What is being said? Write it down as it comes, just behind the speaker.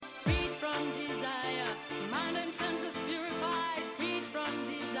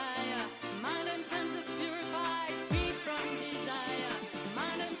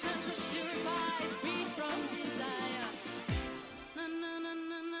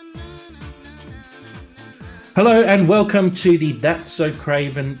Hello and welcome to the That's So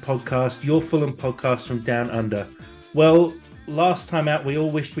Craven podcast, your Fulham podcast from Down Under. Well, last time out, we all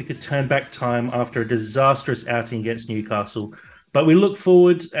wished we could turn back time after a disastrous outing against Newcastle, but we look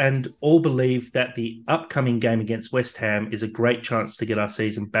forward and all believe that the upcoming game against West Ham is a great chance to get our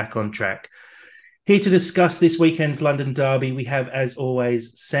season back on track. Here to discuss this weekend's London derby, we have, as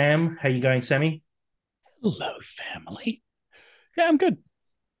always, Sam. How you going, Sammy? Hello, family. Yeah, I'm good.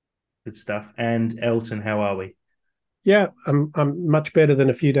 Good stuff. And Elton, how are we? Yeah, I'm much better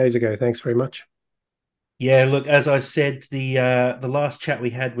than a few days ago. Thanks very much. Yeah, look, as I said, the last chat we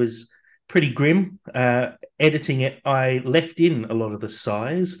had was pretty grim. Editing it, I left in a lot of the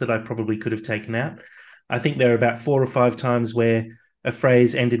sighs that I probably could have taken out. I think there are about four or five times where a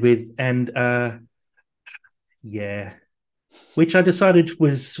phrase ended with "and yeah," which I decided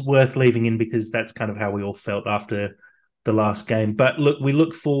was worth leaving in because that's kind of how we all felt after the last game. But look, we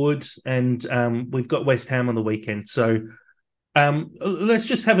look forward, and we've got West Ham on the weekend, so let's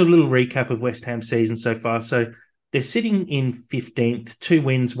just have a little recap of West Ham's season so far. So they're sitting in 15th, two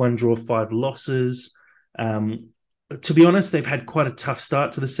wins, one draw, five losses. Um, to be honest, they've had quite a tough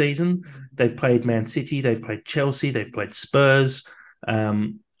start to the season. They've played Man City, they've played Chelsea, they've played Spurs.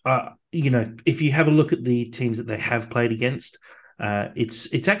 If you have a look at the teams that they have played against,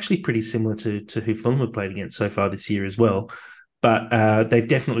 it's actually pretty similar to who Fulham have played against so far this year as well. But they've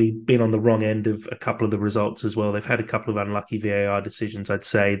definitely been on the wrong end of a couple of the results as well. They've had a couple of unlucky VAR decisions, I'd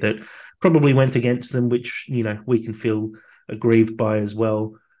say, that probably went against them, which we can feel aggrieved by as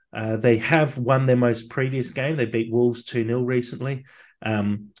well. They have won their most previous game. They beat Wolves 2-0 recently.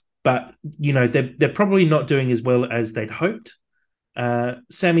 But they're probably not doing as well as they'd hoped.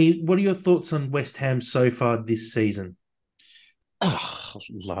 Sammy, what are your thoughts on West Ham so far this season?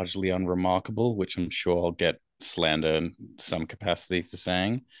 Largely unremarkable, which I'm sure I'll get slander in some capacity for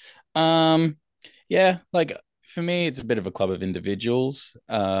saying. Um, yeah, like for me, it's a bit of a club of individuals.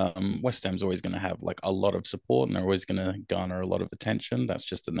 West Ham's always going to have like a lot of support and they're always going to garner a lot of attention. That's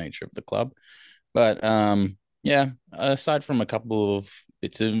just the nature of the club. But yeah, aside from a couple of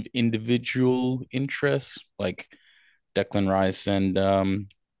bits of individual interests, like Declan Rice and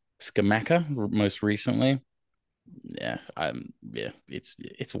Skamaka most recently,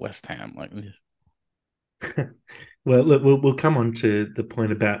 it's West Ham. Like, Well, look, we'll come on to the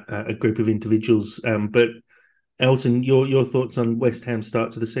point about a group of individuals. But Elton, your thoughts on West Ham's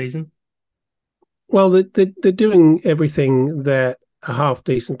start to the season? Well, they're doing everything that a half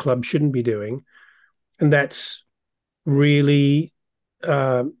decent club shouldn't be doing, and that's really,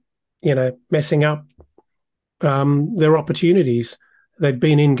 uh, messing up their opportunities. They've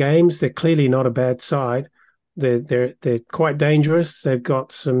been in games. They're clearly not a bad side. They're quite dangerous. They've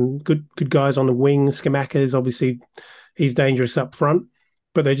got some good guys on the wing. Skamaka is obviously he's dangerous up front,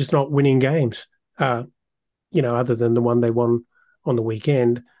 but they're just not winning games. Other than the one they won on the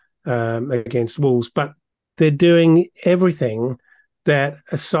weekend against Wolves. But they're doing everything that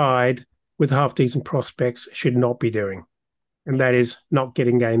a side with half decent prospects should not be doing, and that is not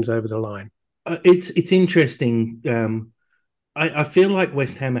getting games over the line. It's interesting. I feel like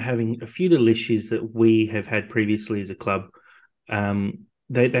West Ham are having a few little issues that we have had previously as a club.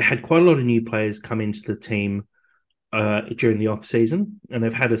 They had quite a lot of new players come into the team during the off season, and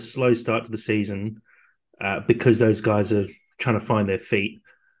they've had a slow start to the season because those guys are trying to find their feet.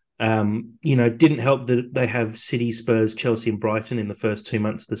 Didn't help that they have City, Spurs, Chelsea, and Brighton in the first 2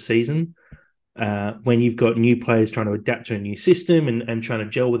 months of the season. When you've got new players trying to adapt to a new system and trying to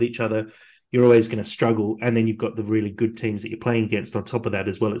gel with each other, you're always going to struggle. And then you've got the really good teams that you're playing against on top of that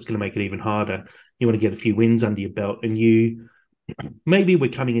as well. It's going to make it even harder. You want to get a few wins under your belt. And maybe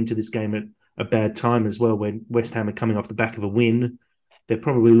we're coming into this game at a bad time as well, when West Ham are coming off the back of a win. They're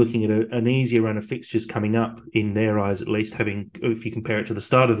probably looking at an easier run of fixtures coming up in their eyes, at least, having if you compare it to the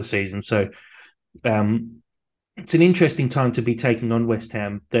start of the season. So it's an interesting time to be taking on West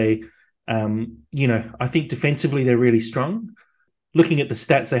Ham. I think defensively they're really strong. Looking at the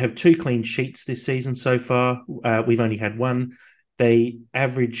stats, they have two clean sheets this season so far. We've only had one. They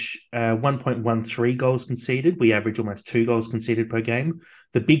average 1.13 goals conceded. We average almost two goals conceded per game.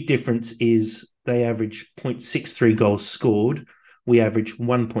 The big difference is they average 0.63 goals scored. We average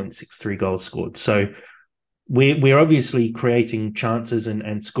 1.63 goals scored. So we're obviously creating chances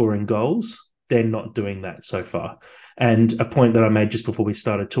and scoring goals. They're not doing that so far. And a point that I made just before we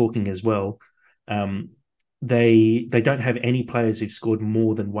started talking as well, um, they don't have any players who've scored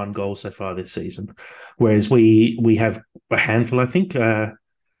more than one goal so far this season, whereas we have a handful. I think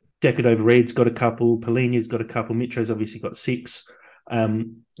Decordova-Reid's got a couple, Palhinha's got a couple, Mitro's obviously got six.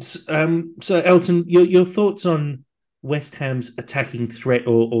 So Elton, your thoughts on West Ham's attacking threat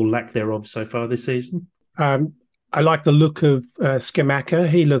or lack thereof so far this season? I like the look of Skamaka.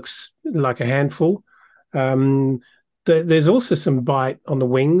 He looks like a handful. Um, there's also some bite on the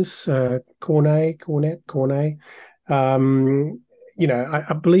wings. Cornet. I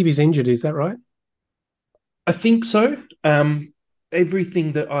believe he's injured. Is that right? I think so.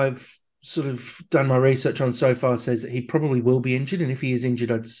 Everything that I've sort of done my research on so far says that he probably will be injured, and if he is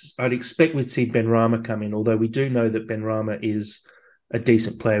injured, I'd expect we'd see Benrahma come in. Although we do know that Benrahma is a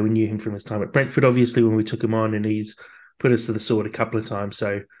decent player. We knew him from his time at Brentford, obviously, when we took him on, and he's put us to the sword a couple of times.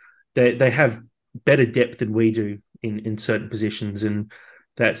 So they have better depth than we do in certain positions, and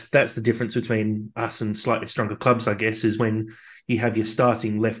that's the difference between us and slightly stronger clubs, I guess, is when you have your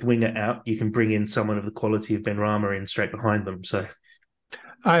starting left winger out, you can bring in someone of the quality of Benrahma in straight behind them. So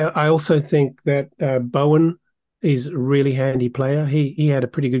I also think that Bowen is a really handy player. He had a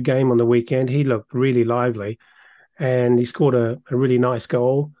pretty good game on the weekend. He looked really lively, and he scored a really nice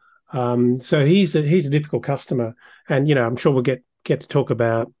goal. So he's a difficult customer, and I'm sure we'll get to talk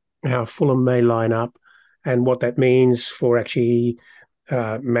about how Fulham may line up and what that means for actually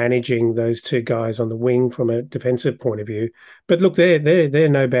managing those two guys on the wing from a defensive point of view. But look, they're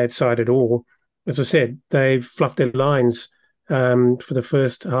no bad side at all. As I said, they've fluffed their lines for the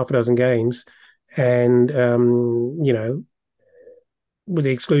first half a dozen games, and with the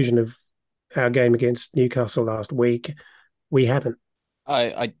exclusion of our game against Newcastle last week, we haven't.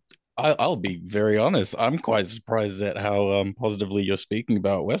 I, I'll be very honest. I'm quite surprised at how positively you're speaking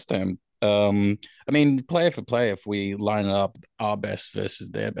about West Ham. I mean, player for player, if we line up our best versus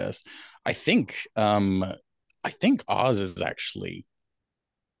their best, I think ours is actually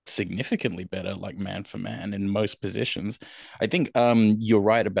significantly better, like man for man in most positions. I think you're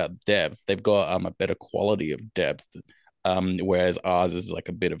right about depth. They've got a better quality of depth, whereas ours is like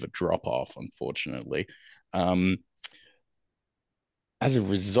a bit of a drop off, unfortunately. Um, as a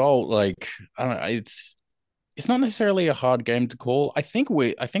result, like I don't know, it's not necessarily a hard game to call. I think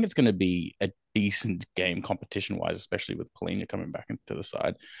it's going to be a decent game competition wise, especially with Polina coming back into the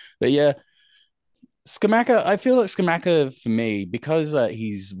side. But yeah, Skamaka, I feel like Skamaka for me, because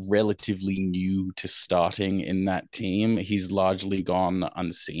he's relatively new to starting in that team, he's largely gone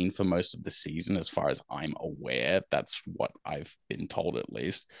unseen for most of the season, as far as I'm aware. That's what I've been told, at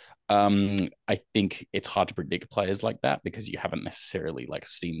least. I think it's hard to predict players like that because you haven't necessarily like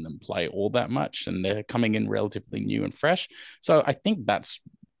seen them play all that much, and they're coming in relatively new and fresh. So I think that's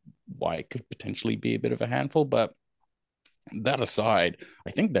why it could potentially be a bit of a handful, but that aside,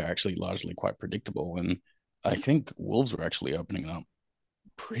 I think they're actually largely quite predictable. And I think Wolves were actually opening up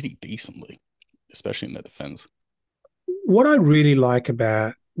pretty decently, especially in their defense. What I really like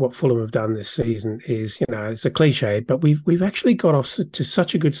about what Fulham have done this season is, it's a cliche, but we've actually got off to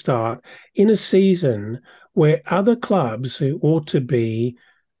such a good start in a season where other clubs who ought to be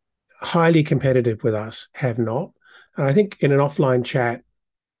highly competitive with us have not. And I think in an offline chat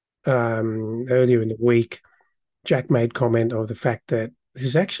earlier in the week, Jack made comment of the fact that this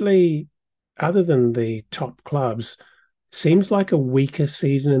is actually, other than the top clubs, seems like a weaker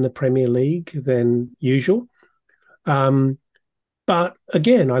season in the Premier League than usual. But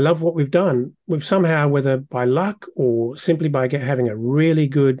again, I love what we've done. We've somehow, whether by luck or simply by having a really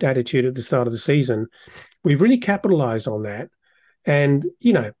good attitude at the start of the season, we've really capitalized on that. And,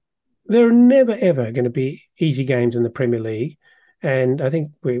 there are never, ever going to be easy games in the Premier League. And I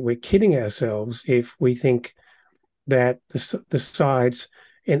think we're kidding ourselves if we think that the sides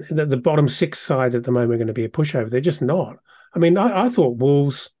in the bottom six sides at the moment are going to be a pushover. They're just not. I mean, I thought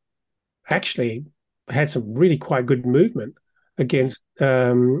Wolves actually had some really quite good movement against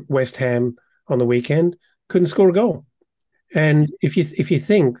West Ham on the weekend. Couldn't score a goal. And if you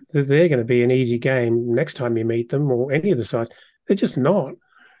think that they're going to be an easy game next time you meet them or any of the sides, they're just not.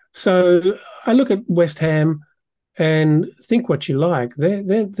 So I look at West Ham and think what you like.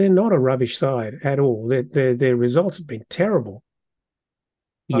 They're not a rubbish side at all. Their results have been terrible.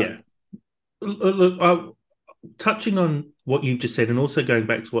 Yeah. Look, touching on what you've just said, and also going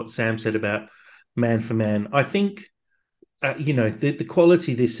back to what Sam said about man for man, I think the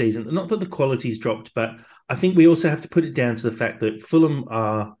quality this season. Not that the quality's dropped, but I think we also have to put it down to the fact that Fulham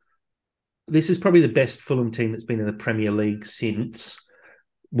are. This is probably the best Fulham team that's been in the Premier League since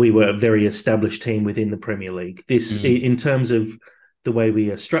we were a very established team within the Premier League. In terms of the way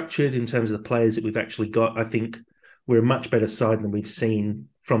we are structured, in terms of the players that we've actually got, I think we're a much better side than we've seen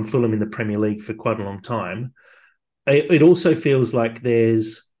from Fulham in the Premier League for quite a long time. It also feels like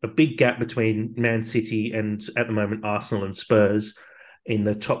there's a big gap between Man City and, at the moment, Arsenal and Spurs in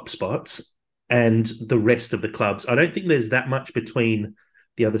the top spots and the rest of the clubs. I don't think there's that much between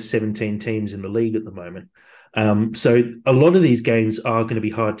the other 17 teams in the league at the moment. So a lot of these games are going to be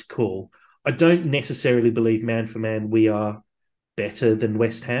hard to call. I don't necessarily believe man for man we are better than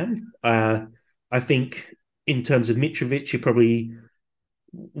West Ham. I think in terms of Mitrovic,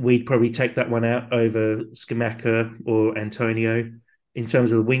 we'd probably take that one out over Skamaka or Antonio. In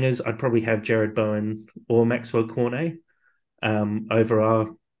terms of the wingers, I'd probably have Jared Bowen or Maxwell Cornet over our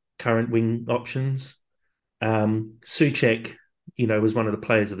current wing options. Souček, was one of the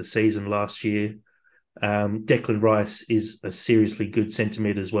players of the season last year. Declan Rice is a seriously good centre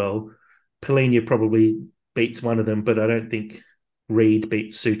mid as well. Palhinha probably beats one of them, but I don't think Reed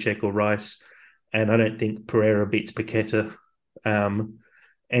beats Souček or Rice, and I don't think Pereira beats Paqueta. And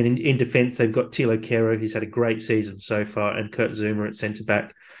in defence, they've got Tilo Kehrer, who's had a great season so far, and Kurt Zouma at centre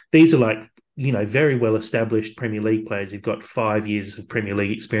back. These are very well established Premier League players who've got 5 years of Premier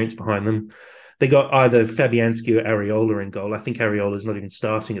League experience behind them. They got either Fabianski or Areola in goal. I think Areola's not even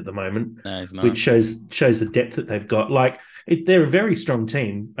starting at the moment, No, he's not. which shows the depth that they've got. They're a very strong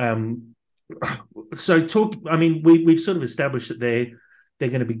team. We've sort of established that they're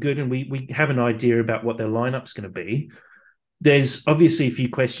going to be good, and we have an idea about what their lineup's going to be. There's obviously a few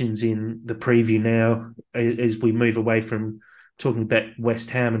questions in the preview now as we move away from talking about West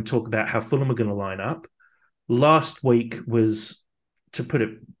Ham and talk about how Fulham are going to line up. Last week was, to put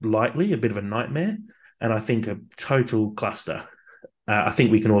it lightly, a bit of a nightmare, and I think a total cluster. I think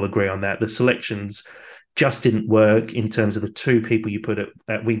we can all agree on that. The selections just didn't work in terms of the two people you put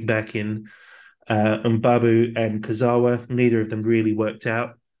at wing back in Mbabu and Kazawa. Neither of them really worked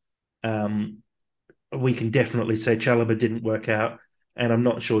out. We can definitely say Chalobah didn't work out, and I'm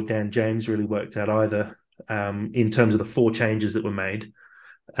not sure Dan James really worked out either in terms of the 4 changes that were made.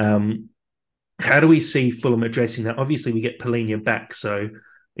 How do we see Fulham addressing that? Obviously, we get Palhinha back, so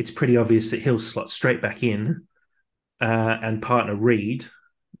it's pretty obvious that he'll slot straight back in and partner Reed.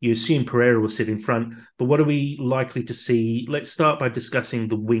 You assume Pereira will sit in front, but what are we likely to see? Let's start by discussing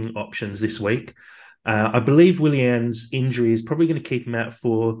the wing options this week. I believe Willian's injury is probably going to keep him out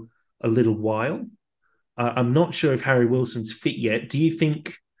for a little while. I'm not sure if Harry Wilson's fit yet. Do you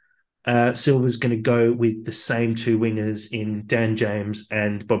think Silva's going to go with the same 2 wingers in Dan James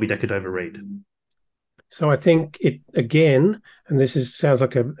and Bobby Decordova-Reid? So I think it again, and sounds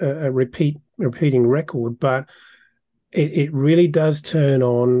like a repeating record, but it really does turn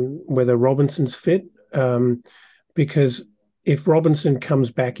on whether Robinson's fit, because if Robinson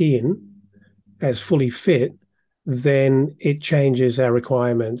comes back in as fully fit, then it changes our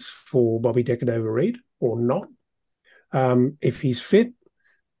requirements for Bobby Decordova-Reid or not. If he's fit,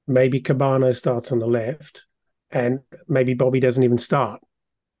 maybe Cabano starts on the left, and maybe Bobby doesn't even start.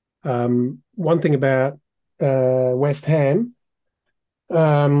 One thing about West Ham,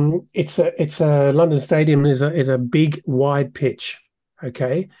 it's a London Stadium is a big wide pitch.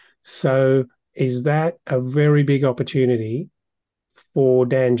 Okay, so is that a very big opportunity for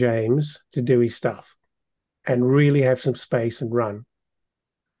Dan James to do his stuff and really have some space and run?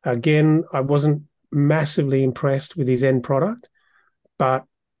 Again, I wasn't massively impressed with his end product, but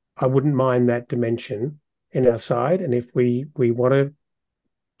I wouldn't mind that dimension in our side. And if we want to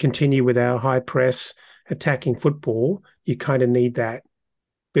continue with our high press attacking football, you kind of need that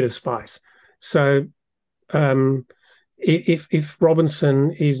bit of spice. So if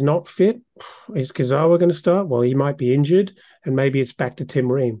Robinson is not fit, is Kazawa going to start? Well, he might be injured, and maybe it's back to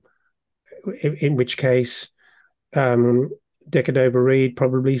Tim Ream, in which case Decordova-Reid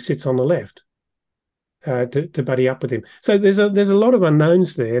probably sits on the left to buddy up with him. So there's a lot of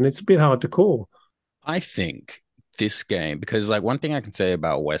unknowns there, and it's a bit hard to call. I think this game, because one thing I can say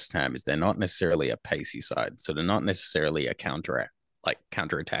about West Ham is they're not necessarily a pacey side, so they're not necessarily a counterattacking.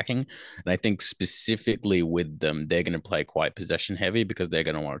 And I think specifically with them, they're going to play quite possession heavy because they're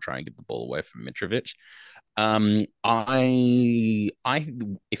going to want to try and get the ball away from Mitrovic.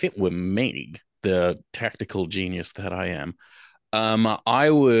 If it were me, the tactical genius that I am,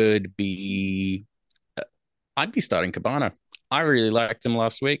 I'd be starting Cabana. I really liked him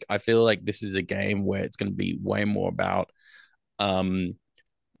last week. I feel like this is a game where it's going to be way more about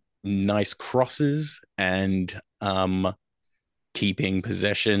nice crosses and keeping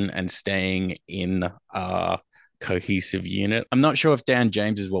possession and staying in a cohesive unit. I'm not sure if Dan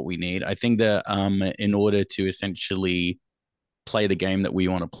James is what we need. I think that in order to essentially play the game that we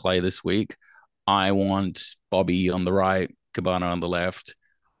want to play this week, I want Bobby on the right, Cabana on the left.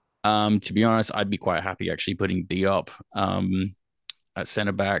 To be honest, I'd be quite happy actually putting Diop at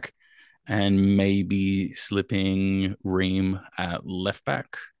centre back and maybe slipping Ream at left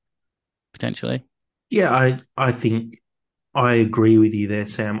back potentially. Yeah, I think I agree with you there,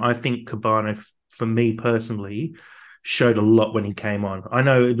 Sam. I think Cabana, for me personally, showed a lot when he came on. I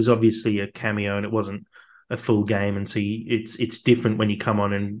know it was obviously a cameo and it wasn't a full game, and so it's different when you come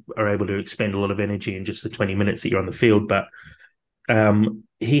on and are able to expend a lot of energy in just the 20 minutes that you're on the field. But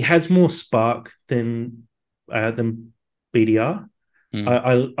he has more spark than BDR.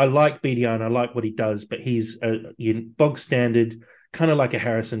 I like BDR and I like what he does, but he's a bog standard, kind of like a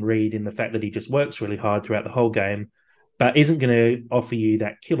Harrison Reed in the fact that he just works really hard throughout the whole game, but isn't going to offer you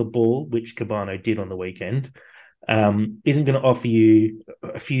that killer ball, which Cabano did on the weekend. Isn't going to offer you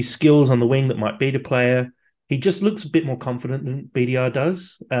a few skills on the wing that might beat a player. He just looks a bit more confident than BDR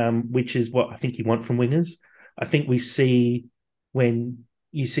does, which is what I think you want from wingers. I think we see when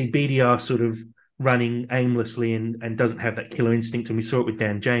you see BDR sort of running aimlessly and doesn't have that killer instinct, and we saw it with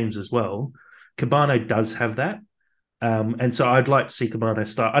Dan James as well. Cabano does have that. And so I'd like to see Cabano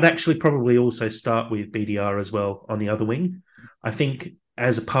start. I'd actually probably also start with BDR as well on the other wing. I think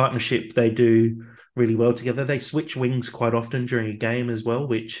as a partnership, they do really well together. They switch wings quite often during a game as well,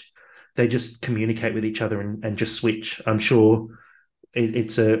 which they just communicate with each other and just switch. I'm sure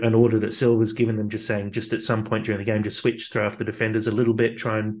it's an order that Silver's given them, just saying just at some point during the game, just switch, throw off the defenders a little bit,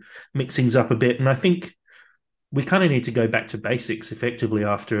 try and mix things up a bit. And I think we kind of need to go back to basics effectively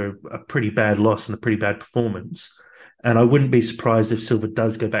after a pretty bad loss and a pretty bad performance. And I wouldn't be surprised if Silver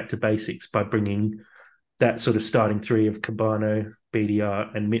does go back to basics by bringing that sort of starting three of Cabano,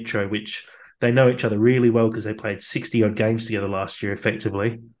 BDR, and Mitro, which they know each other really well because they played 60-odd games together last year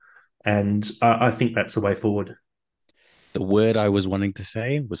effectively. And I think that's the way forward. The word I was wanting to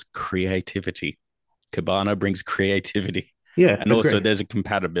say was creativity. Cabano brings creativity. Yeah. And also there's a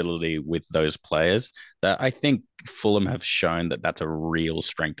compatibility with those players that I think Fulham have shown that that's a real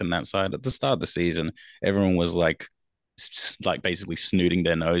strength in that side. At the start of the season, everyone was like basically snooting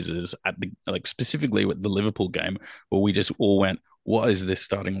their noses at specifically with the Liverpool game, where we just all went, what is this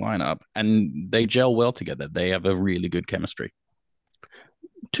starting lineup? And they gel well together. They have a really good chemistry.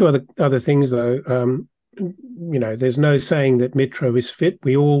 Two other things though. There's no saying that Mitro is fit.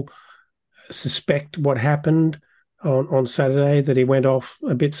 We all suspect what happened on Saturday, that he went off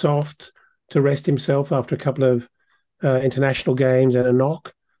a bit soft to rest himself after a couple of international games and a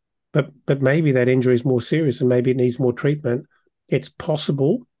knock. But maybe that injury is more serious and maybe it needs more treatment. It's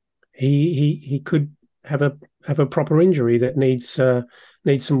possible he could have a proper injury that needs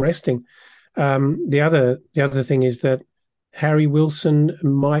some resting. The other thing is that Harry Wilson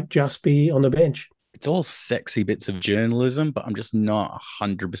might just be on the bench. It's all sexy bits of journalism, but I'm just not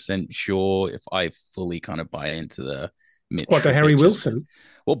 100% sure if I fully kind of buy into the Mitrovic. What, the Harry Wilson?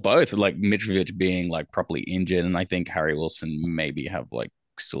 Well, both, like Mitrovic being like properly injured, and I think Harry Wilson maybe have like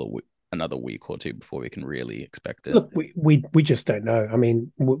still another week or two before we can really expect it. Look, we just don't know. I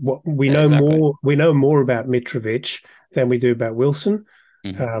mean, we know exactly. We know more about Mitrovic than we do about Wilson.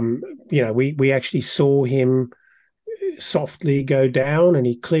 Mm-hmm. We actually saw him softly go down, and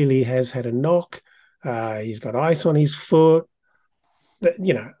he clearly has had a knock. He's got ice on his foot.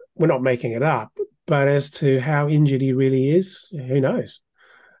 We're not making it up, but as to how injured he really is, who knows?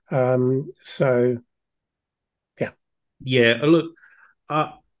 Yeah. Look,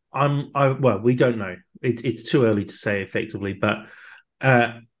 we don't know. It's too early to say effectively, but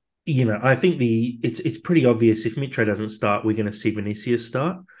I think it's pretty obvious if Mitro doesn't start, we're going to see Vinicius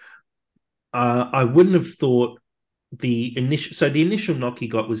start. I wouldn't have thought the initial knock he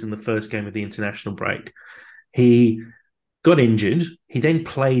got was in the first game of the international break. He got injured. He then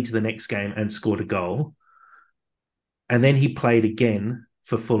played the next game and scored a goal. And then he played again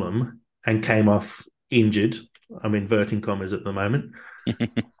for Fulham and came off injured. I'm inverting commas at the moment.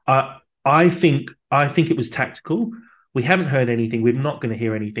 I think it was tactical. We haven't heard anything. We're not going to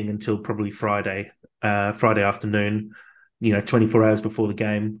hear anything until probably Friday afternoon, 24 hours before the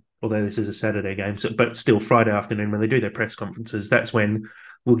game, although this is a Saturday game. But still, Friday afternoon when they do their press conferences, that's when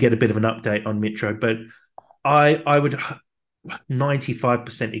we'll get a bit of an update on Mitro. But I would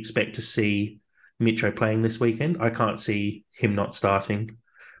 95% expect to see Mitro playing this weekend. I can't see him not starting.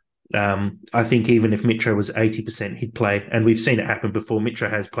 I think even if Mitro was 80%, he'd play. And we've seen it happen before.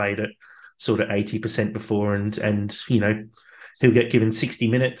 Mitro has played at sort of 80% before, and he'll get given 60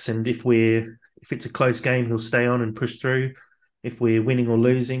 minutes. And if it's a close game, he'll stay on and push through. If we're winning or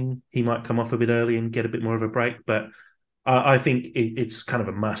losing, he might come off a bit early and get a bit more of a break. But I think it's kind of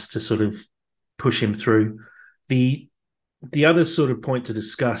a must to sort of push him through. The other sort of point to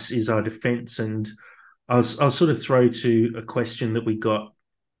discuss is our defence, and I'll sort of throw to a question that we got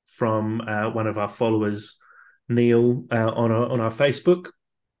from one of our followers, Neil, on our Facebook.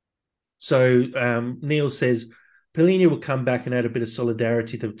 So Neil says, Palhinha will come back and add a bit of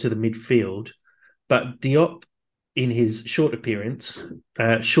solidarity to the midfield, but Diop, in his short appearance,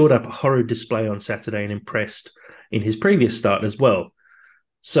 shored up a horrid display on Saturday and impressed in his previous start as well.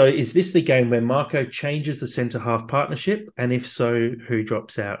 So is this the game where Marco changes the centre half partnership? And if so, who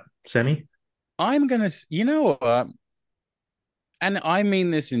drops out? Sammy? I'm gonna, you know what? And I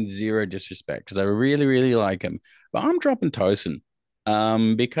mean this in zero disrespect because I really, really like him, but I'm dropping Tosin,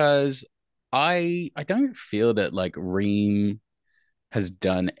 because I don't feel that like Ream has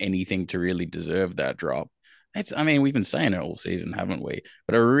done anything to really deserve that drop. I mean, we've been saying it all season, haven't we?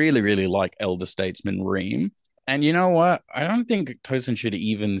 But I really, really like elder statesman Ream. And you know what? I don't think Tosin should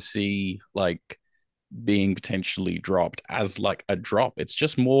even see like being potentially dropped as like a drop. It's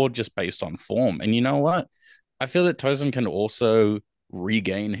just more just based on form. And you know what? I feel that Tosin can also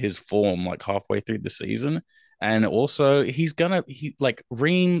regain his form like halfway through the season. And also he like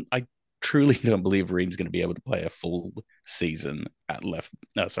Ream, I truly don't believe Ream's gonna be able to play a full season at left,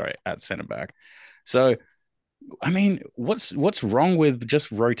 no, sorry, at centre back. So I mean, what's wrong with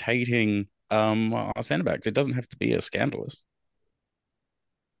just rotating our centre backs? It doesn't have to be as scandalous.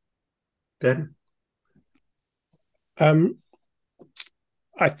 Dan? Um,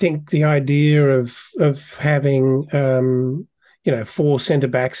 I think the idea of having four centre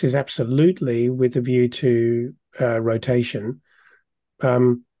backs is absolutely with a view to rotation,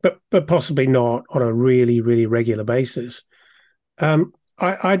 but possibly not on a really really regular basis. Um,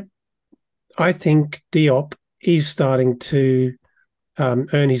 I I think Diop is starting to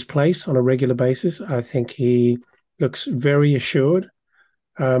earn his place on a regular basis. I think he looks very assured.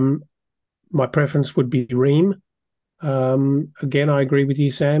 Um, my preference would be Ream. Again, I agree with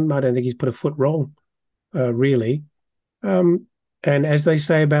you, Sam. I don't think he's put a foot wrong, really. And as they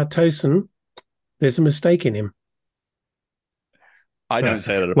say about Tosin, there's a mistake in him. I don't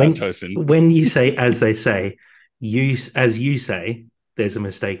say that about When Tosin. when you say as they say, you say, there's a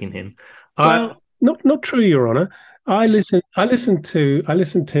mistake in him. Well, not true, Your Honour. I listened to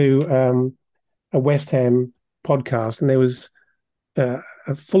a West Ham podcast, and there was a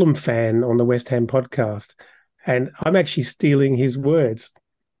Fulham fan on the West Ham podcast, and I'm actually stealing his words.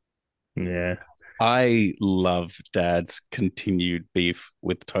 Yeah. I love Dad's continued beef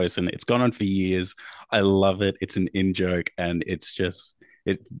with Tosin. It's gone on for years. I love it. It's an in joke, and it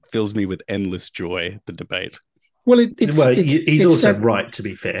fills me with endless joy. The debate. Well, He's it's also that right, to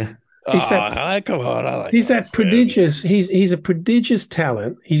be fair. it's that Come on! I like he's that Tosin. prodigious. He's a prodigious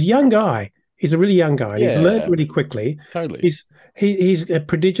talent. He's a young guy. He's a really young guy, and he's learned Yeah, really quickly. totally. He's a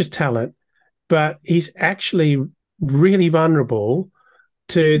prodigious talent, but he's actually really vulnerable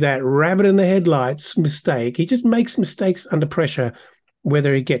to that rabbit in the headlights mistake. He just makes mistakes under pressure,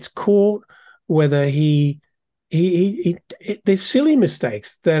 whether he gets caught, whether there's silly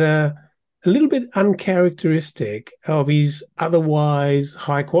mistakes that are a little bit uncharacteristic of his otherwise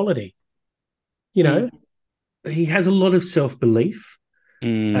high quality. You know, He has a lot of self belief.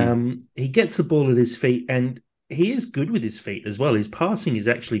 Mm, He gets the ball at his feet, and he is good with his feet as well. His passing is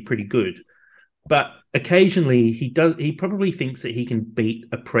actually pretty good, but occasionally he does. He probably thinks that he can beat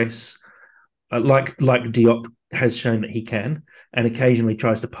a press, like Diop has shown that he can, and occasionally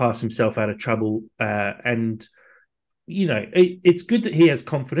tries to pass himself out of trouble. And it's good that he has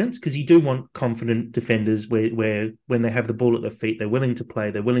confidence, because you do want confident defenders where when they have the ball at their feet, they're willing to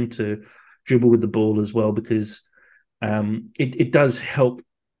play, they're willing to dribble with the ball as well, because it does help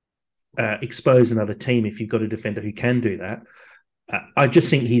expose another team if you've got a defender who can do that. I just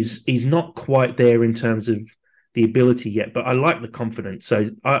think he's not quite there in terms of the ability yet, but I like the confidence. So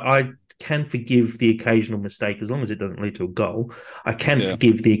I can forgive the occasional mistake as long as it doesn't lead to a goal. I can yeah.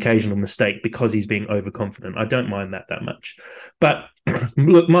 forgive the occasional mistake because he's being overconfident. I don't mind that much. But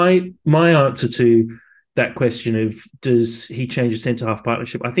look, my answer to that question of does he change the centre half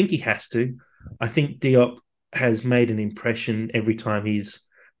partnership? I think he has to. I think Diop has made an impression every time he's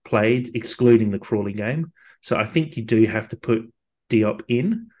played, excluding the Crawley game. So I think you do have to put Diop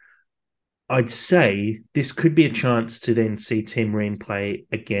in. I'd say this could be a chance to then see Tim Ream play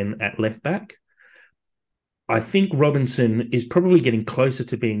again at left back. I think Robinson is probably getting closer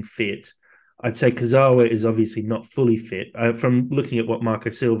to being fit. I'd say Kazawa is obviously not fully fit. From looking at what Marco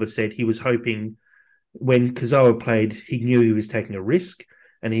Silva said, he was hoping when Kazawa played, he knew he was taking a risk,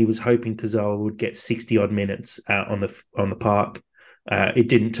 and he was hoping Kazawa would get 60 odd minutes on the park. It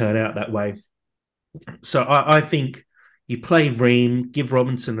didn't turn out that way. So I think you play Ream, give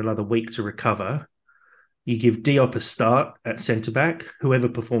Robinson another week to recover. You give Diop a start at centre back. Whoever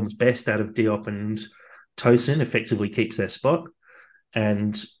performs best out of Diop and Tosin effectively keeps their spot.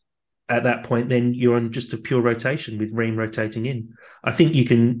 And at that point, then you're on just a pure rotation with Ream rotating in. I think you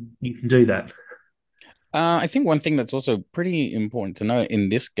can do that. I think one thing that's also pretty important to know in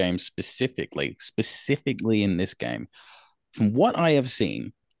this game specifically in this game, from what I have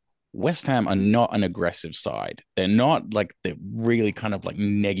seen, West Ham are not an aggressive side. They're not like they're really kind of like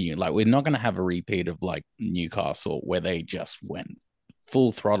negging you. Like we're not going to have a repeat of like Newcastle where they just went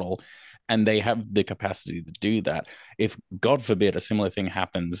full throttle, and they have the capacity to do that. If God forbid a similar thing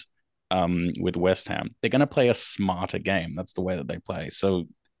happens with West Ham, they're going to play a smarter game. That's the way that they play. So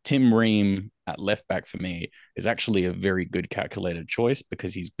Tim Ream at left back for me is actually a very good calculated choice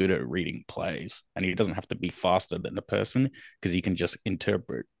because he's good at reading plays and he doesn't have to be faster than the person because he can just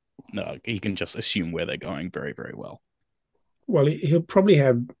interpret. No, he can just assume where they're going very, very well. Well, he'll probably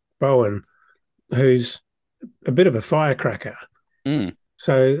have Bowen, who's a bit of a firecracker. Mm.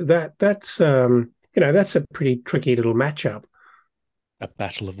 So that's a pretty tricky little matchup. A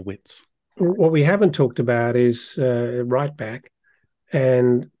battle of wits. What we haven't talked about is right back,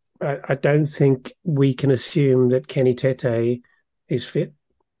 and I don't think we can assume that Kenny Tete is fit.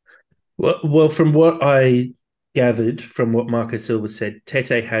 Well, from what I gathered from what Marco Silva said,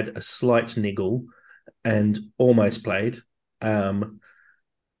 Tete had a slight niggle and almost played. I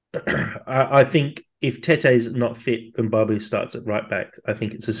think if Tete's not fit and Babu starts at right back, I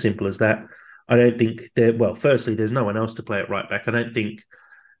think it's as simple as that. I don't think that, well, firstly, there's no one else to play at right back. I don't think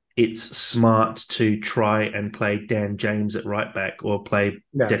it's smart to try and play Dan James at right back or play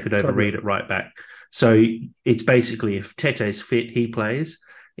Decordova Reid at right back. So it's basically if Tete's fit, he plays.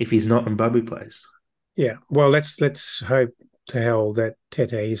 If he's not, Mbabu plays. Yeah, well, let's hope to hell that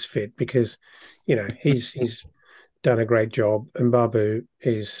Tete is fit because, he's done a great job, and Babu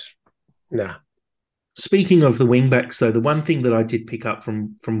is nah. Speaking of the wing backs, though, the one thing that I did pick up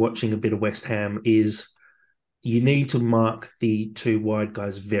from watching a bit of West Ham is you need to mark the two wide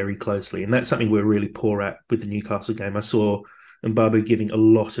guys very closely, and that's something we're really poor at with the Newcastle game. I saw Mbabu giving a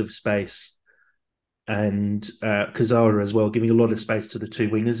lot of space, and Kazawa as well giving a lot of space to the two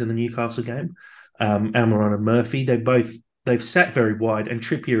wingers in the Newcastle game. Almiron and Murphy, they've sat very wide, and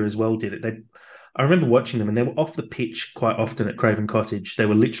Trippier as well did it. I remember watching them, and they were off the pitch quite often at Craven Cottage. They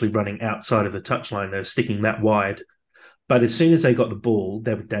were literally running outside of the touchline. They were sticking that wide. But as soon as they got the ball,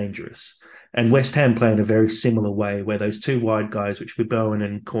 they were dangerous. And West Ham play in a very similar way, where those two wide guys, which were Bowen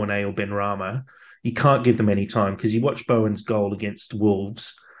and Cornet or Benrahma, you can't give them any time because you watch Bowen's goal against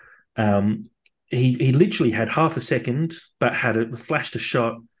Wolves. He literally had half a second, but flashed a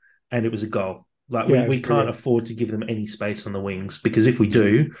shot, and it was a goal. Like we can't afford to give them any space on the wings because if we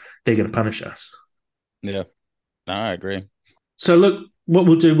do, they're going to punish us. Yeah, no, I agree. So look, what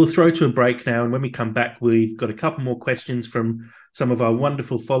we'll do, we'll throw to a break now, and when we come back, we've got a couple more questions from some of our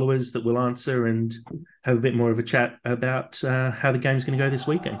wonderful followers that we'll answer and have a bit more of a chat about how the game's going to go this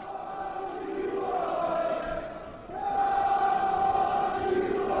weekend.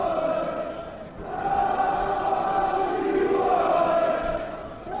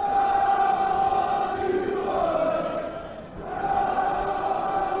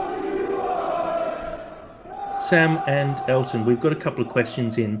 Sam and Elton, we've got a couple of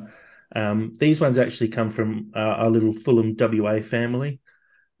questions in. These ones actually come from our little Fulham WA family.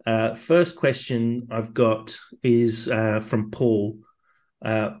 First question I've got is from Paul.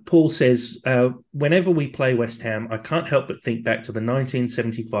 Paul says, whenever we play West Ham, I can't help but think back to the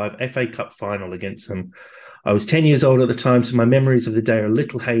 1975 FA Cup final against them. I was 10 years old at the time, so my memories of the day are a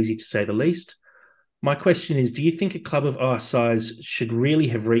little hazy to say the least. My question is, do you think a club of our size should really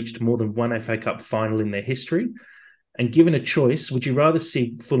have reached more than one FA Cup final in their history? And given a choice, would you rather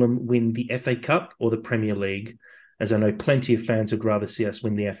see Fulham win the FA Cup or the Premier League? As I know plenty of fans would rather see us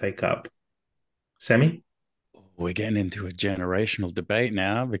win the FA Cup. Sammy? We're getting into a generational debate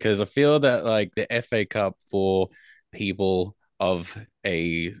now because I feel that like the FA Cup for people of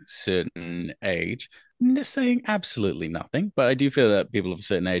a certain age, saying absolutely nothing, but I do feel that people of a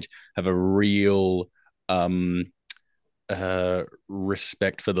certain age have a real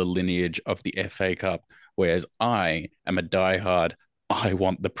respect for the lineage of the FA Cup, whereas I am a diehard. I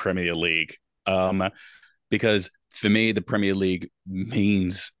want the Premier League because for me the Premier League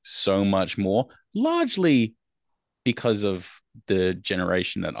means so much more, largely because of the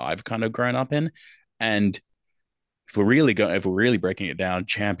generation that I've kind of grown up in. And if we're really breaking it down,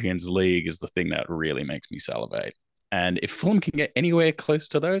 Champions League is the thing that really makes me salivate. And if Fulham can get anywhere close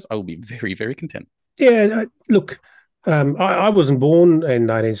to those, I will be very, very content. Yeah, look, I wasn't born in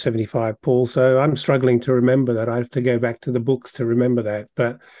 1975, Paul, so I'm struggling to remember that. I have to go back to the books to remember that.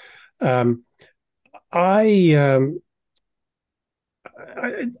 But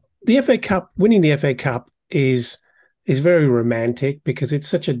the FA Cup, winning the FA Cup is very romantic because it's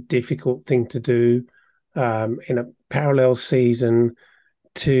such a difficult thing to do in a parallel season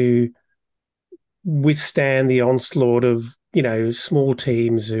to withstand the onslaught of small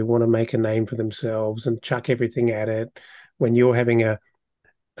teams who want to make a name for themselves and chuck everything at it when you're having a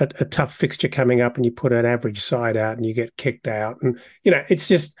a tough fixture coming up and you put an average side out and you get kicked out. And, it's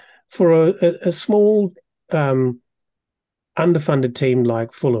just for a small underfunded team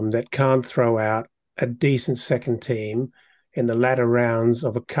like Fulham that can't throw out a decent second team in the latter rounds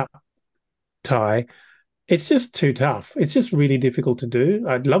of a cup tie, it's just too tough. It's just really difficult to do.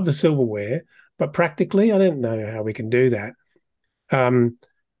 I'd love the silverware, but practically, I don't know how we can do that.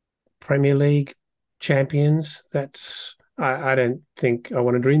 Premier League champions, I don't think I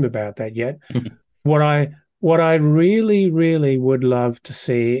want to dream about that yet. What I really, really would love to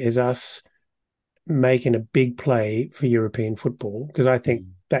see is us making a big play for European football, because I think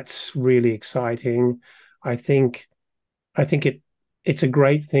that's really exciting. I think it's a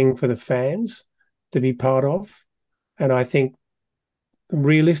great thing for the fans to be part of, and I think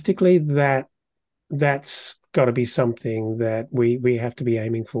realistically that's got to be something that we have to be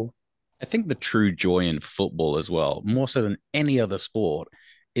aiming for. I think the true joy in football as well, more so than any other sport,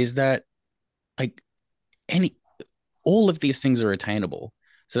 is that like all of these things are attainable.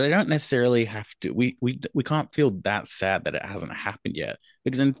 So they don't necessarily have to. We can't feel that sad that it hasn't happened yet,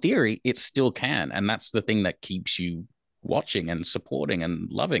 because in theory it still can, and that's the thing that keeps you watching and supporting and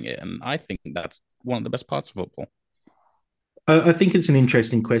loving it. And I think that's one of the best parts of football. I think it's an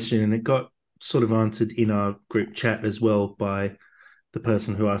interesting question, and it got sort of answered in our group chat as well by the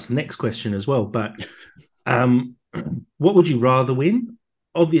person who asked the next question as well. But what would you rather win?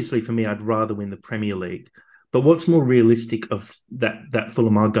 Obviously, for me, I'd rather win the Premier League. But what's more realistic of that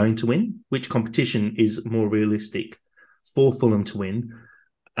Fulham are going to win? Which competition is more realistic for Fulham to win?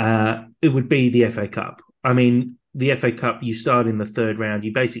 It would be the FA Cup. I mean, the FA Cup, you start in the third round,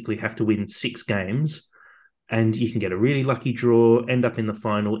 you basically have to win 6 games, and you can get a really lucky draw, end up in the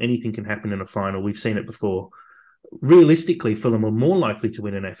final. Anything can happen in a final. We've seen it before. Realistically, Fulham are more likely to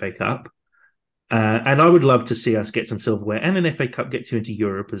win an FA Cup. And I would love to see us get some silverware, and an FA Cup gets you into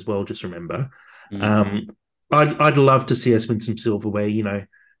Europe as well, just remember. I'd love to see us win some silverware.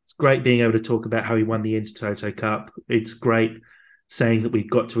 It's great being able to talk about how we won the Intertoto Cup. It's great saying that we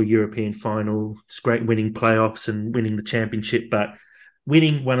got to a European final. It's great winning playoffs and winning the championship, but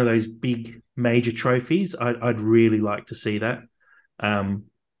winning one of those big major trophies, I'd really like to see that.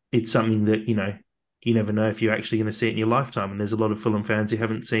 It's something that, you never know if you're actually going to see it in your lifetime. And there's a lot of Fulham fans who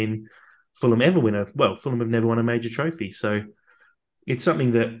haven't seen Fulham ever win Fulham have never won a major trophy. So it's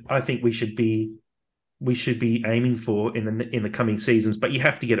something that I think we should be aiming for in the coming seasons. But you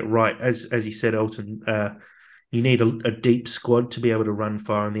have to get it right, as you said, Elton. You need a deep squad to be able to run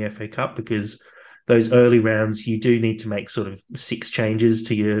far in the FA Cup, because those early rounds you do need to make sort of 6 changes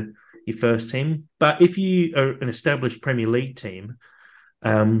to your first team. But if you are an established Premier League team,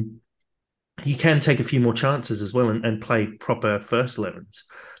 you can take a few more chances as well and play proper first 11s.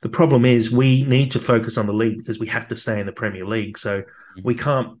 The problem is we need to focus on the league because we have to stay in the Premier League. So we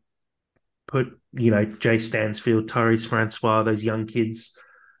can't put, Jay Stansfield, Tyrese Francois, those young kids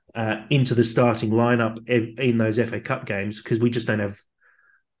into the starting lineup in those FA Cup games, because we just don't have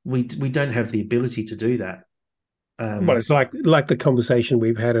we don't have the ability to do that. Well, it's like the conversation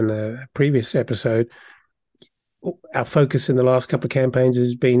we've had in a previous episode. Our focus in the last couple of campaigns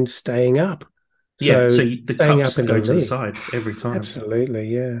has been staying up. So the cups go to the side every time. Absolutely,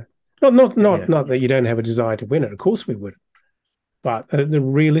 yeah. Not that you don't have a desire to win it. Of course we would. But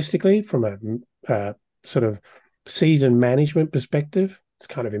realistically, from a sort of season management perspective, it's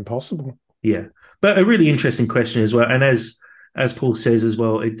kind of impossible. Yeah, but a really interesting question as well. And as Paul says as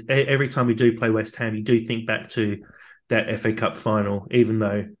well, every time we do play West Ham, you do think back to that FA Cup final, even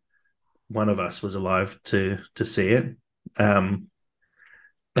though one of us was alive to see it.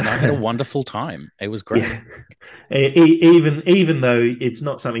 But I had a wonderful time. It was great. Yeah. Even though it's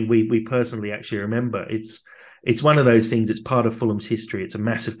not something we personally actually remember, it's one of those things. It's part of Fulham's history. It's a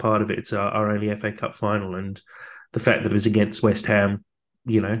massive part of it. It's our only FA Cup final, and the fact that it was against West Ham,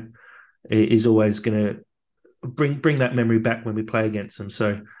 is always going to bring that memory back when we play against them.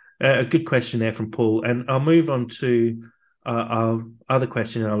 So a good question there from Paul, and I'll move on to our other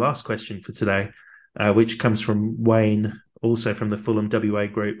question and our last question for today, which comes from Wayne, also from the Fulham WA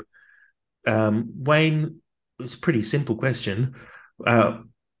group. Wayne, it's a pretty simple question.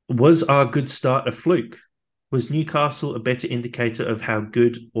 Was our good start a fluke? Was Newcastle a better indicator of how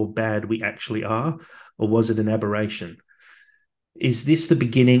good or bad we actually are, or was it an aberration? Is this the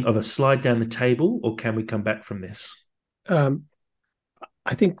beginning of a slide down the table, or can we come back from this? I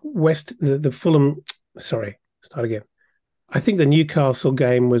think the Fulham. Sorry, start again. I think the Newcastle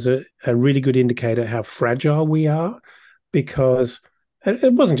game was a really good indicator how fragile we are, because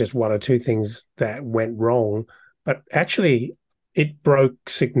it wasn't just one or two things that went wrong, but actually it broke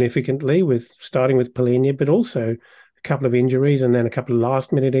significantly, with starting with Palhinha, but also a couple of injuries and then a couple of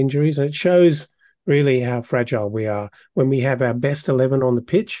last-minute injuries. And it shows really how fragile we are. When we have our best 11 on the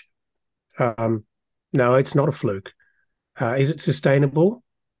pitch, no, it's not a fluke. Is it sustainable?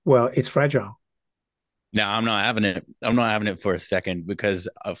 Well, it's fragile. No, I'm not having it. I'm not having it for a second because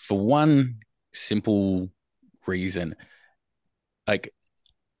for one simple reason, like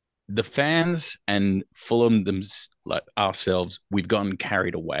the fans and Fulham like ourselves, we've gotten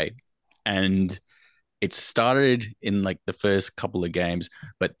carried away, and it started in like the first couple of games,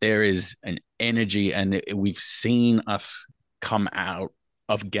 but there is an energy, and we've seen us come out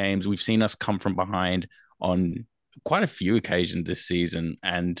of games. We've seen us come from behind on quite a few occasions this season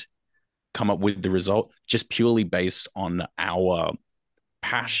and come up with the result just purely based on our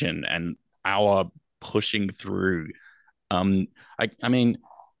passion and our pushing through. I mean,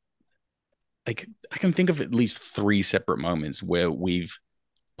 like I can think of at least 3 separate moments where we've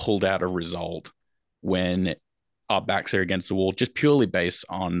pulled out a result when our backs are against the wall, just purely based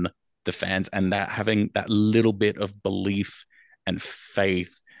on the fans and that having that little bit of belief and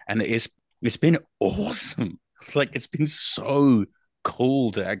faith. And it's been awesome. Like it's been so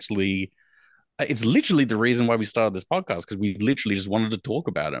cool to actually. It's literally the reason why we started this podcast, because we literally just wanted to talk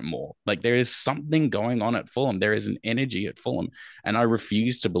about it more. Like there is something going on at Fulham. There is an energy at Fulham. And I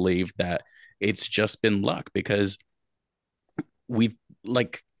refuse to believe that it's just been luck, because we've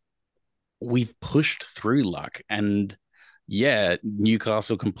pushed through luck. And yeah,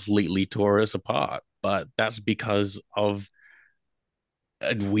 Newcastle completely tore us apart, but that's because of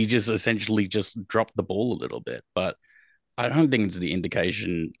we just essentially just dropped the ball a little bit. But I don't think it's the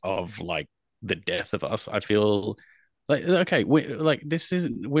indication of like the death of us. I feel like okay,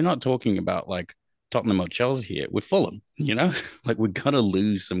 we're not talking about like Tottenham or Chelsea here. We're Fulham, like we're gonna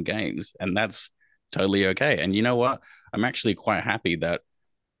lose some games, and that's totally okay. And you know what? I'm actually quite happy that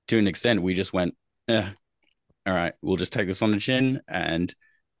to an extent we just went, all right, we'll just take this on the chin, and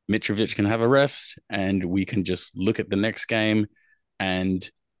Mitrovic can have a rest, and we can just look at the next game. And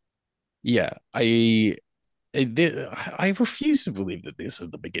yeah, I refuse to believe that this is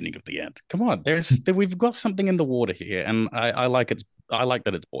the beginning of the end. Come on, we've got something in the water here, and I like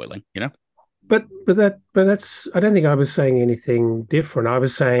that it's boiling. But that's I don't think I was saying anything different. I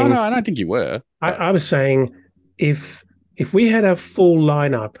was saying, oh no, I don't think you were. I was saying if we had a full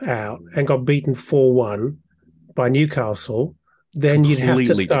lineup out and got beaten 4-1 by Newcastle, then you'd have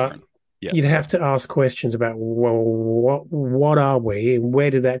to start. Yeah. You'd have to ask questions about, well, what are we, and where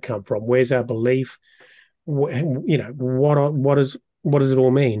did that come from? Where's our belief? What does it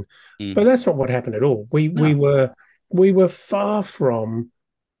all mean? But that's not what happened at all. We were far from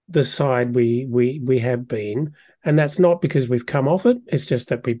the side we have been, and that's not because we've come off it. It's just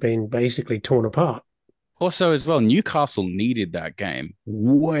that we've been basically torn apart. Also, as well, Newcastle needed that game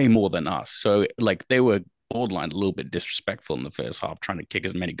way more than us. So, like, they were borderline a little bit disrespectful in the first half, trying to kick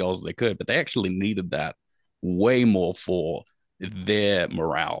as many goals as they could, but they actually needed that way more for their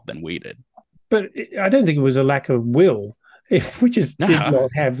morale than we did. But I don't think it was a lack of will. If we just did not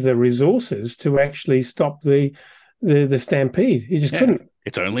have the resources to actually stop the stampede, you just couldn't.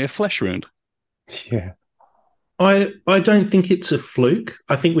 It's only a flesh wound. Yeah. I don't think it's a fluke.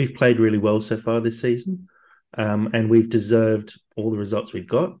 I think we've played really well so far this season, and we've deserved all the results we've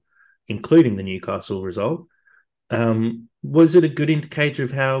got, including the Newcastle result. Was it a good indicator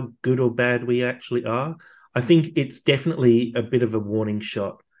of how good or bad we actually are? I think it's definitely a bit of a warning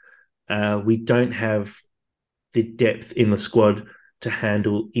shot. We don't have the depth in the squad to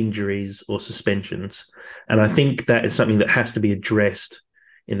handle injuries or suspensions. And I think that is something that has to be addressed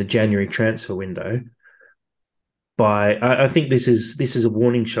in the January transfer window. I think this is a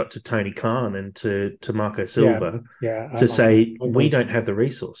warning shot to Tony Khan and to Marco Silva to say we don't have the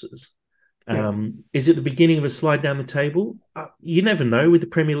resources. Is it the beginning of a slide down the table? You never know with the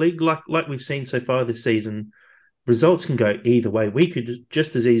Premier League. Like we've seen so far this season, results can go either way. We could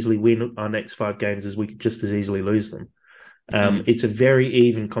just as easily win our next 5 games as we could just as easily lose them. It's a very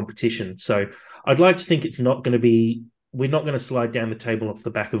even competition. So I'd like to think we're not going to slide down the table off the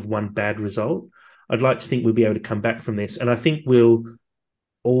back of one bad result. I'd like to think we'll be able to come back from this. And I think we'll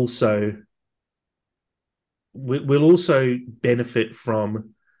also benefit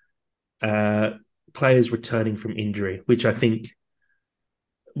from players returning from injury, which I think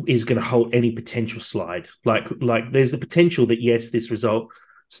is going to hold any potential slide. Like there's the potential that, yes, this result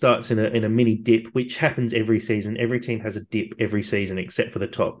starts in a mini dip, which happens every season. Every team has a dip every season, except for the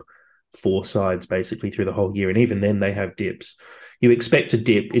top 4 sides, basically through the whole year. And even then they have dips. You expect a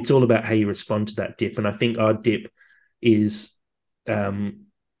dip. It's all about how you respond to that dip. And I think our dip is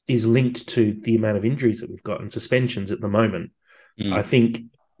linked to the amount of injuries that we've got and suspensions at the moment. I think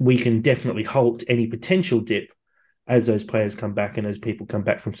we can definitely halt any potential dip as those players come back and as people come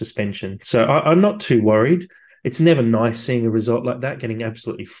back from suspension. So I'm not too worried. It's never nice seeing a result like that, getting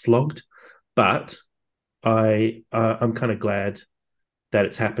absolutely flogged. But I'm kind of glad that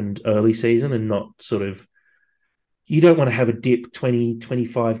it's happened early season and not sort of, you don't want to have a dip 20,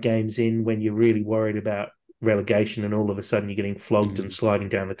 25 games in when you're really worried about relegation and all of a sudden you're getting flogged and sliding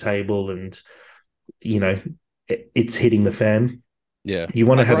down the table and, it's hitting the fan. Yeah. You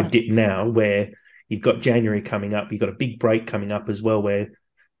want to have a dip now where you've got January coming up, you've got a big break coming up as well where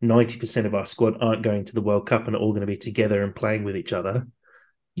 90% of our squad aren't going to the World Cup and are all going to be together and playing with each other.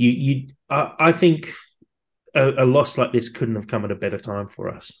 I think a loss like this couldn't have come at a better time for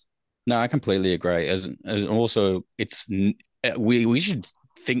us. No, I completely agree. As also, we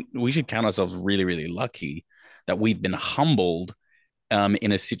should count ourselves really, really lucky that we've been humbled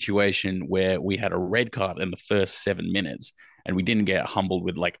in a situation where we had a red card in the first 7 minutes and we didn't get humbled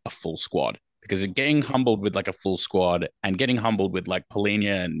with like a full squad. Because getting humbled with like a full squad and getting humbled with like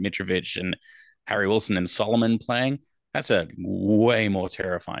Palhinha and Mitrovic and Harry Wilson and Solomon playing, that's a way more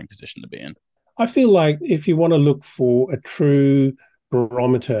terrifying position to be in. I feel like if you want to look for a true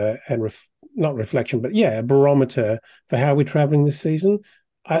barometer and not reflection, but a barometer for how we're traveling this season,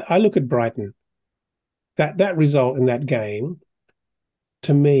 I look at Brighton. That result in that game,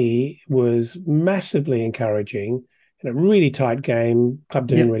 to me, was massively encouraging in a really tight game. Club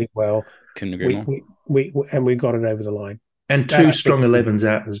doing really well. Couldn't agree more. We got it over the line. And two strong 11s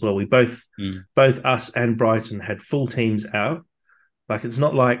out as well. We both us and Brighton had full teams out. Like, it's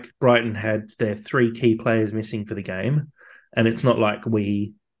not like Brighton had their 3 key players missing for the game. And it's not like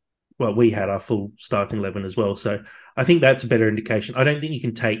we had our full starting 11 as well. So I think that's a better indication. I don't think you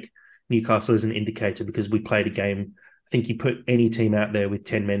can take Newcastle as an indicator because we played a game. I think you put any team out there with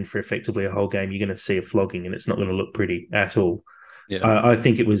 10 men for effectively a whole game, you're going to see a flogging and it's not going to look pretty at all. Yeah. I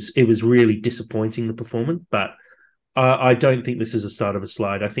think it was really disappointing, the performance, but I don't think this is a start of a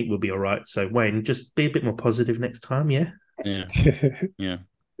slide. I think we'll be all right. So Wayne, just be a bit more positive next time, yeah? Yeah. Yeah.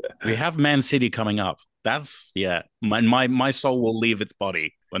 We have Man City coming up. That's my soul will leave its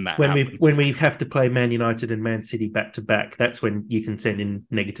body when happens. When we have to play Man United and Man City back to back, that's when you can send in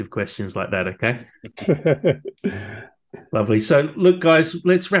negative questions like that, okay? Lovely. So look, guys,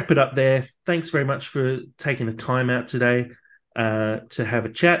 let's wrap it up there. Thanks very much for taking the time out today to have a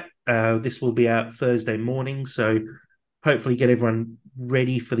chat. This will be out Thursday morning, so hopefully get everyone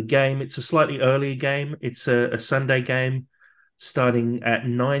ready for the game. It's a slightly earlier game. It's a Sunday game starting at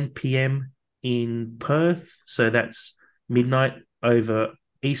 9 p.m. in Perth. So that's midnight over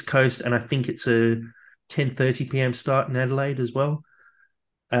East Coast. And I think it's a 10:30 p.m. start in Adelaide as well.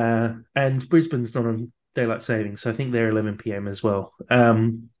 And Brisbane's not on daylight saving, so I think they're 11 p.m. as well.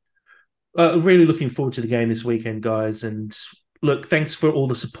 Really looking forward to the game this weekend, guys. And look, thanks for all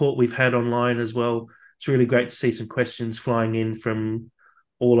the support we've had online as well. It's really great to see some questions flying in from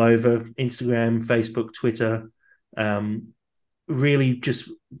all over Instagram, Facebook, Twitter. Really just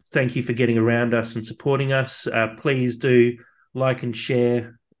thank you for getting around us and supporting us. Please do like and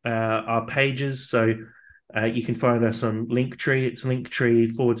share our pages. So you can find us on Linktree. It's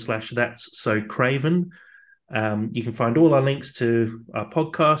Linktree/that's so Craven. You can find all our links to our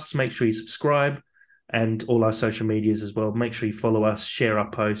podcasts. Make sure you subscribe and all our social medias as well. Make sure you follow us, share our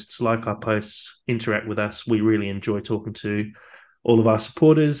posts, like our posts, interact with us. We really enjoy talking to all of our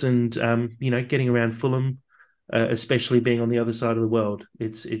supporters and, getting around Fulham, especially being on the other side of the world.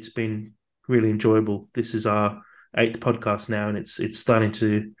 It's been really enjoyable. This is our 8th podcast now, and it's starting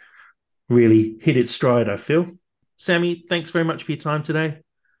to really hit its stride, I feel. Sammy, thanks very much for your time today.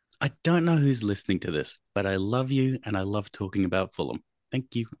 I don't know who's listening to this, but I love you and I love talking about Fulham.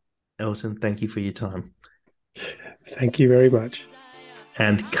 Thank you. Elton, thank you for your time. Thank you very much.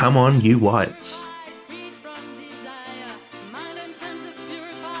 And come on, you Whites.